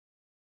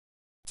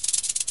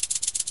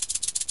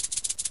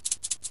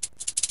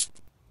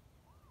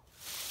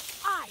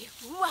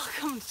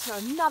Welcome to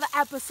another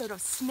episode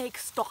of Snake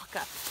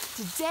Stalker.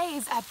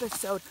 Today's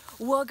episode,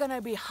 we're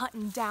gonna be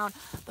hunting down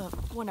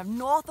one of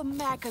North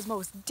America's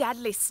most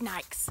deadly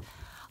snakes.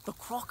 The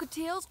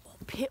crocodiles, or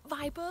pit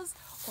vipers,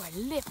 or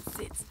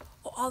ellipsids,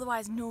 or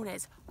otherwise known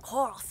as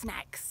coral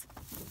snakes.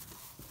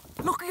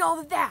 Looky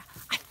over there,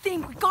 I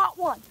think we got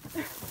one.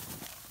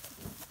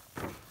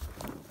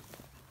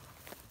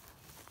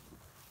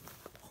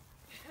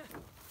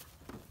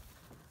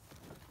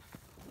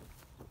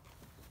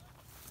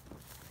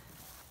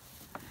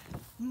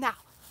 Now,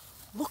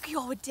 looky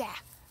over there,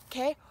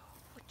 okay?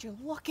 Would you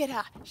look at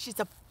her? She's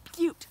a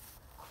beaut.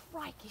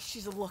 Crikey,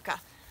 she's a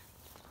looker.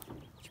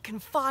 You can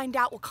find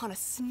out what kind of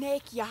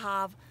snake you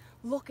have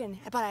looking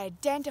by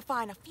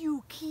identifying a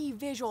few key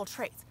visual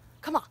traits.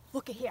 Come on,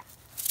 look at here.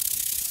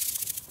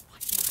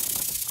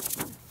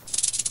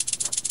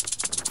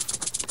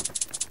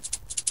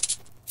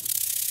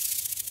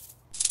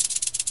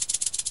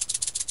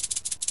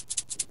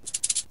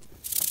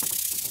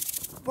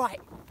 Right.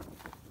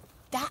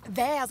 That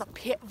there's a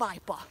pit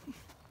viper,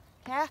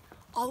 yeah?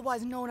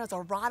 Otherwise known as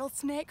a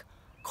rattlesnake,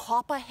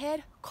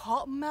 copperhead,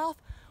 cottonmouth,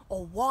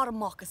 or water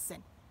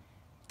moccasin.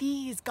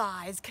 These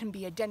guys can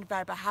be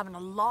identified by having a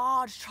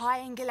large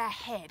triangular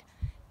head,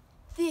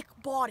 thick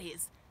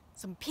bodies,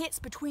 some pits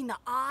between the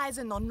eyes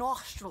and the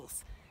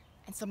nostrils,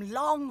 and some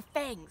long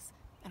fangs,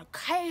 and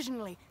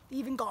occasionally they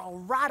even got a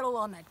rattle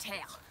on their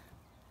tail.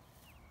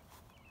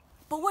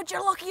 But would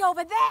you looky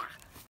over there?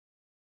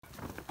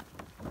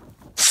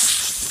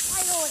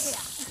 Over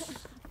there.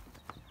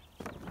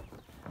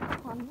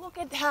 Come on, look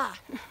at her.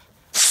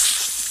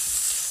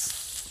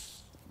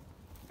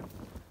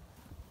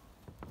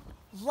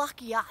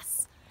 Lucky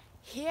us.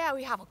 Here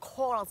we have a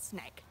coral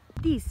snake.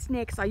 These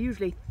snakes are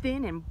usually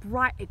thin and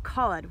brightly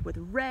colored with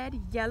red,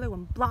 yellow,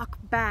 and black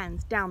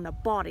bands down their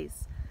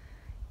bodies.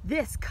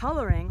 This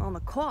coloring on the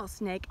coral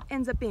snake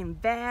ends up being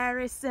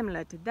very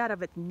similar to that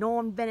of its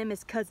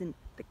non-venomous cousin,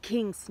 the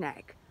king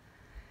snake.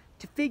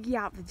 To figure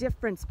out the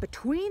difference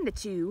between the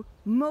two,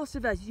 most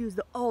of us use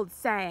the old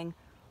saying,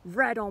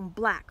 red on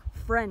black,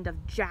 friend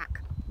of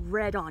Jack,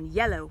 red on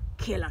yellow,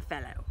 killer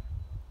fellow.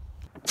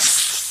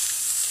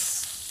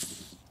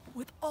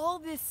 With all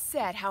this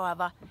said,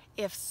 however,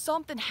 if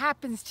something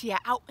happens to you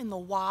out in the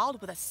wild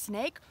with a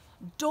snake,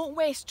 don't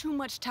waste too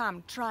much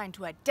time trying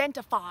to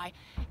identify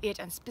it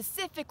and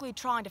specifically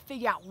trying to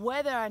figure out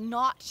whether or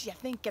not you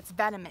think it's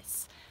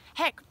venomous.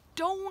 Heck,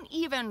 don't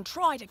even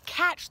try to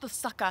catch the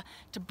sucker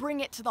to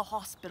bring it to the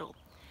hospital.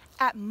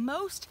 At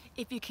most,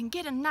 if you can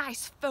get a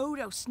nice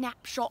photo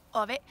snapshot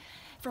of it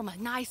from a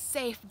nice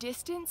safe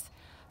distance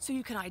so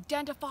you can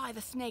identify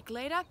the snake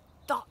later,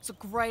 that's a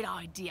great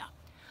idea.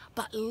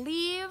 But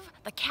leave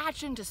the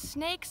catching to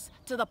snakes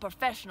to the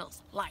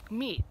professionals like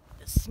me,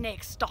 the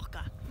snake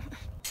stalker.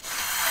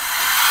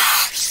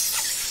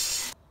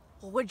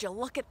 Well, would you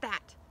look at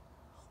that?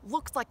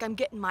 Looks like I'm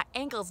getting my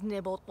ankles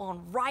nibbled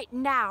on right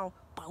now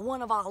by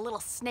one of our little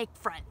snake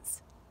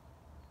friends.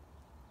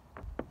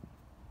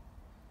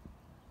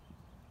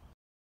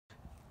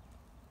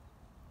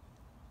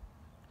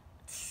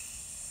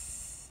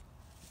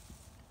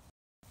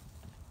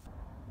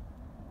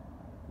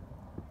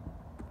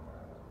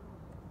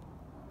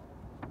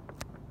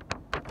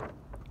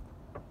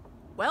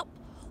 Well,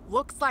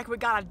 looks like we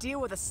gotta deal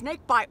with a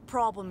snake bite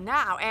problem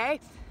now, eh?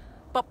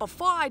 But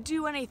before I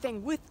do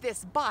anything with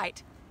this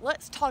bite,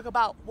 let's talk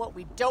about what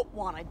we don't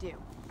want to do.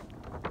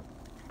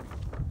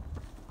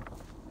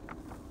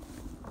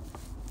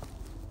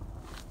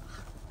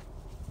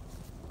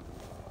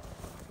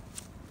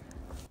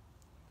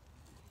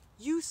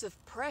 Use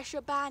of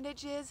pressure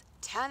bandages,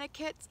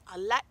 tourniquets,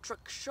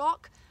 electric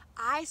shock,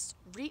 ice,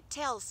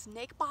 retail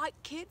snakebite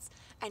kits,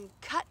 and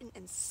cutting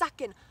and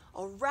sucking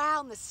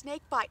around the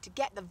snakebite to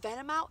get the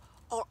venom out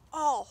are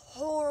all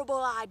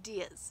horrible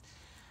ideas.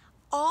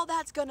 All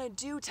that's gonna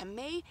do to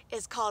me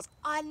is cause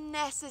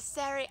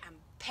unnecessary and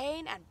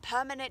pain and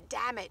permanent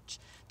damage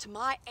to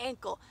my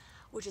ankle,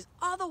 which is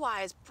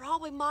otherwise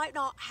probably might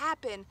not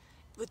happen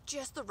with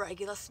just the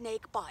regular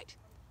snake bite.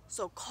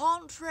 So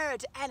contrary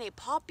to any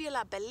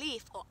popular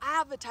belief or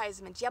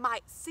advertisement you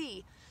might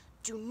see,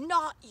 do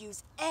not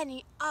use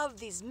any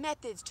of these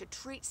methods to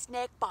treat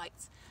snake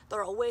bites.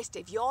 They're a waste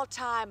of your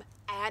time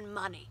and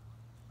money.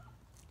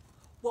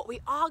 What we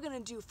are gonna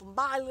do for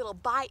my little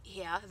bite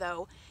here,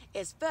 though,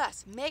 is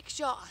first make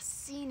sure our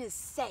scene is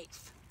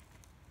safe.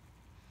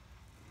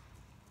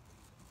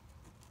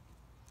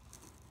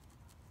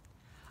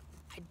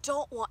 I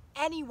don't want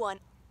anyone,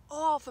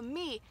 or for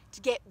me,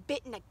 to get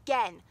bitten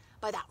again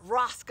by that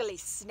rascally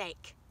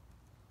snake.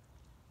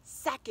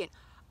 Second,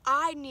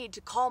 I need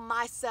to calm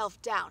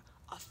myself down.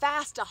 A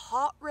faster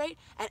heart rate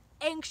and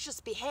anxious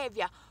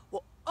behavior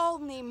will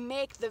only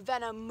make the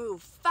venom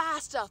move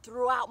faster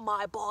throughout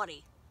my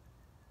body.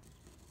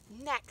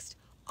 Next,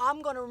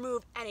 I'm going to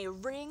remove any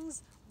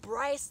rings,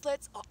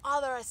 bracelets, or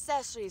other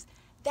accessories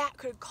that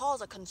could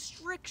cause a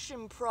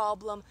constriction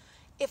problem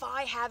if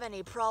I have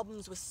any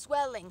problems with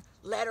swelling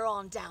later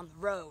on down the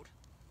road.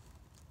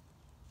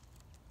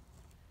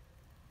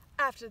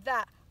 After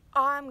that,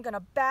 I'm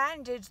gonna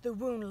bandage the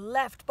wound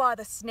left by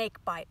the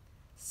snake bite.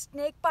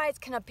 Snake bites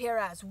can appear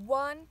as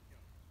 1,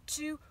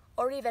 2,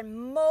 or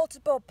even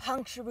multiple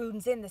puncture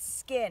wounds in the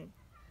skin.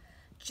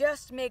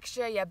 Just make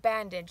sure you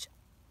bandage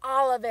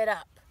all of it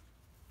up.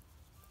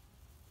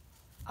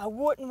 I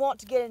wouldn't want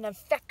to get an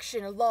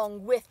infection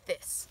along with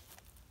this.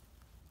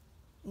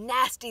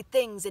 Nasty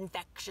things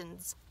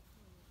infections.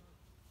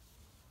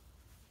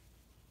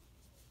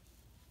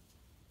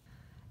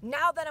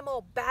 Now that I'm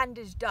all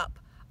bandaged up,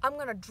 I'm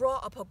gonna draw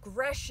a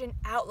progression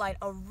outline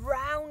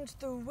around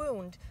the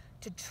wound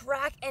to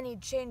track any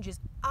changes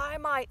I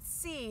might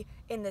see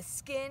in the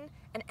skin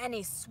and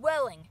any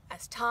swelling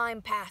as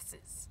time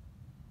passes.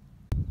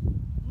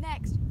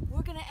 Next,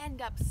 we're gonna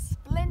end up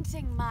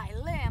splinting my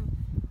limb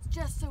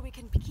just so we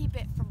can keep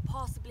it from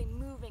possibly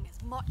moving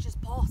as much as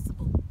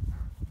possible.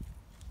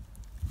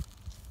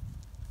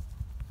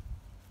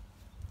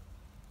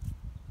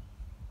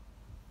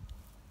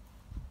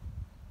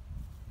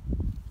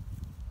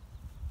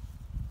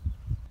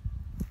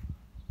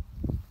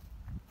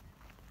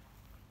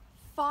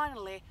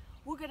 Finally,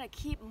 we're gonna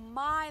keep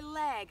my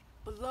leg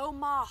below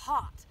my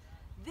heart.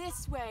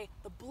 This way,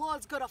 the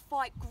blood's gonna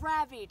fight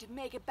gravity to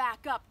make it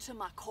back up to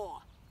my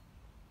core.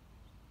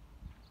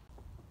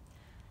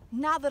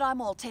 Now that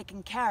I'm all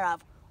taken care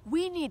of,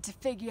 we need to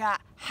figure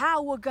out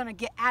how we're gonna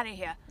get out of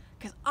here,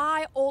 because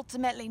I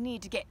ultimately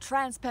need to get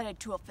transported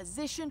to a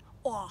physician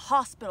or a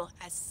hospital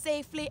as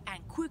safely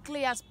and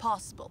quickly as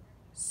possible,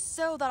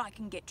 so that I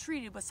can get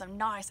treated with some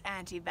nice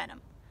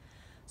anti-venom.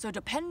 So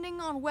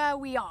depending on where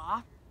we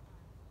are,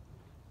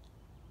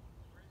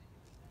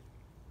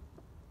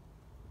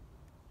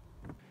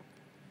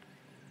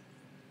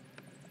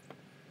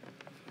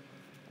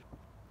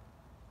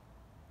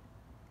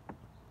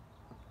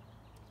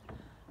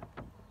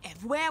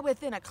 if we're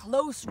within a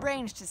close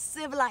range to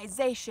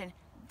civilization,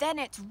 then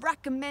it's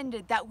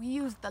recommended that we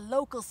use the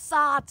local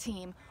SAR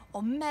team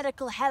or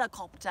medical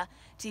helicopter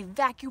to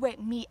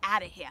evacuate me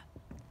out of here.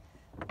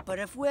 But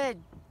if we're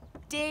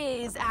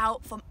days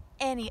out from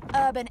any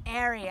urban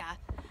area,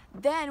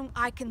 then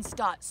I can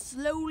start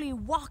slowly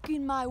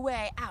walking my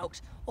way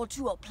out or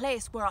to a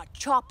place where a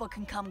chopper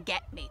can come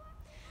get me.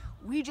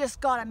 We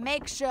just gotta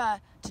make sure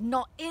to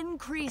not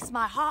increase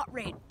my heart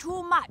rate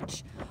too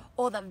much,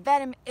 or the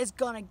venom is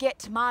gonna get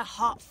to my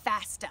heart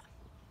faster.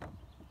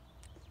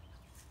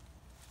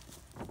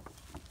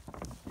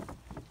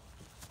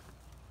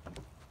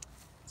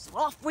 So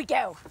off we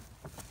go.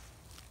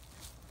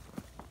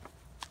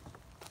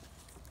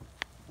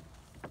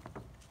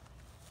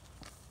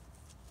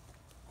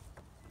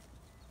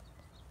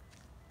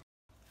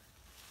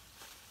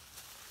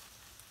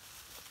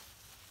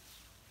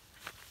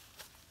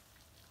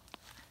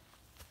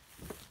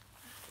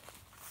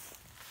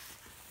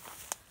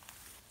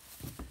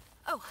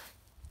 Oh,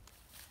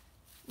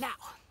 now,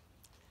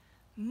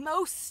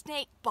 most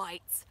snake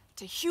bites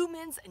to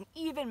humans and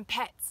even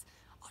pets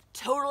are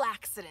total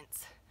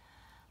accidents.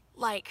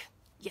 Like,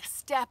 you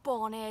step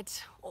on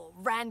it or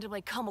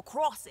randomly come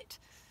across it.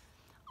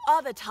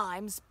 Other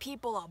times,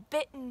 people are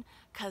bitten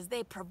because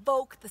they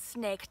provoke the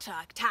snake to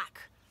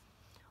attack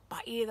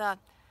by either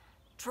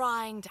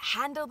trying to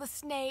handle the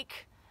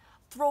snake,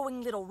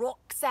 throwing little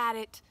rocks at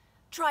it,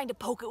 trying to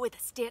poke it with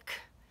a stick.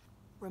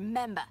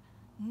 Remember,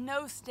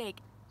 no snake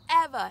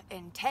ever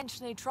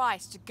intentionally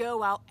tries to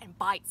go out and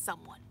bite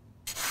someone.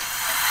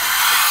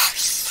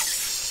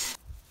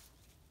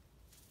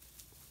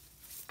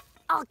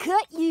 I'll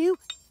cut you.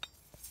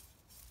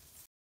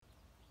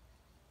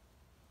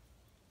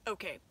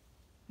 Okay,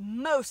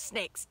 most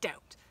snakes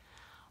don't.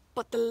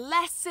 But the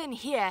lesson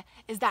here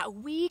is that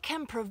we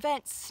can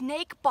prevent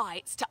snake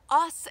bites to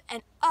us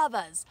and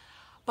others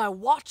by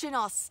watching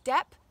our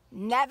step,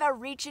 never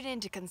reaching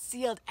into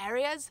concealed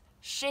areas,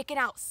 shaking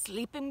out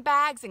sleeping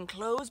bags and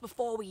clothes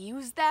before we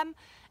use them,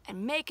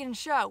 and making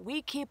sure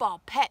we keep our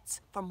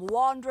pets from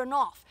wandering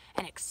off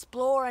and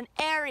exploring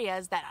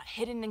areas that are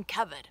hidden and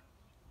covered.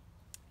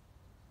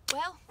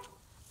 Well,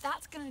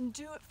 that's gonna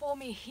do it for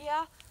me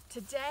here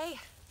today.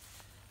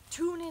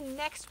 Tune in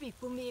next week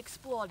when we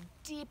explore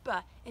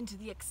deeper into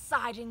the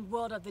exciting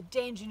world of the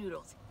Danger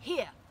Noodles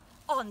here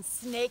on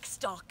Snake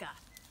Stalker.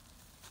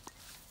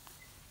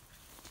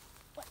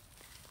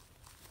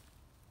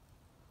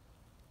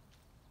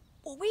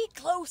 Were we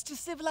close to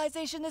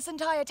civilization this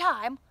entire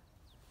time?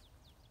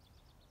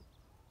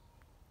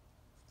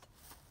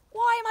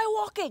 Why am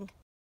I walking?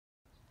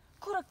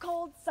 Could have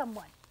called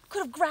someone. Could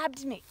have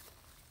grabbed me.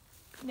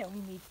 No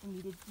need for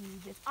me to do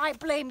this. I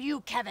blame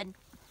you, Kevin.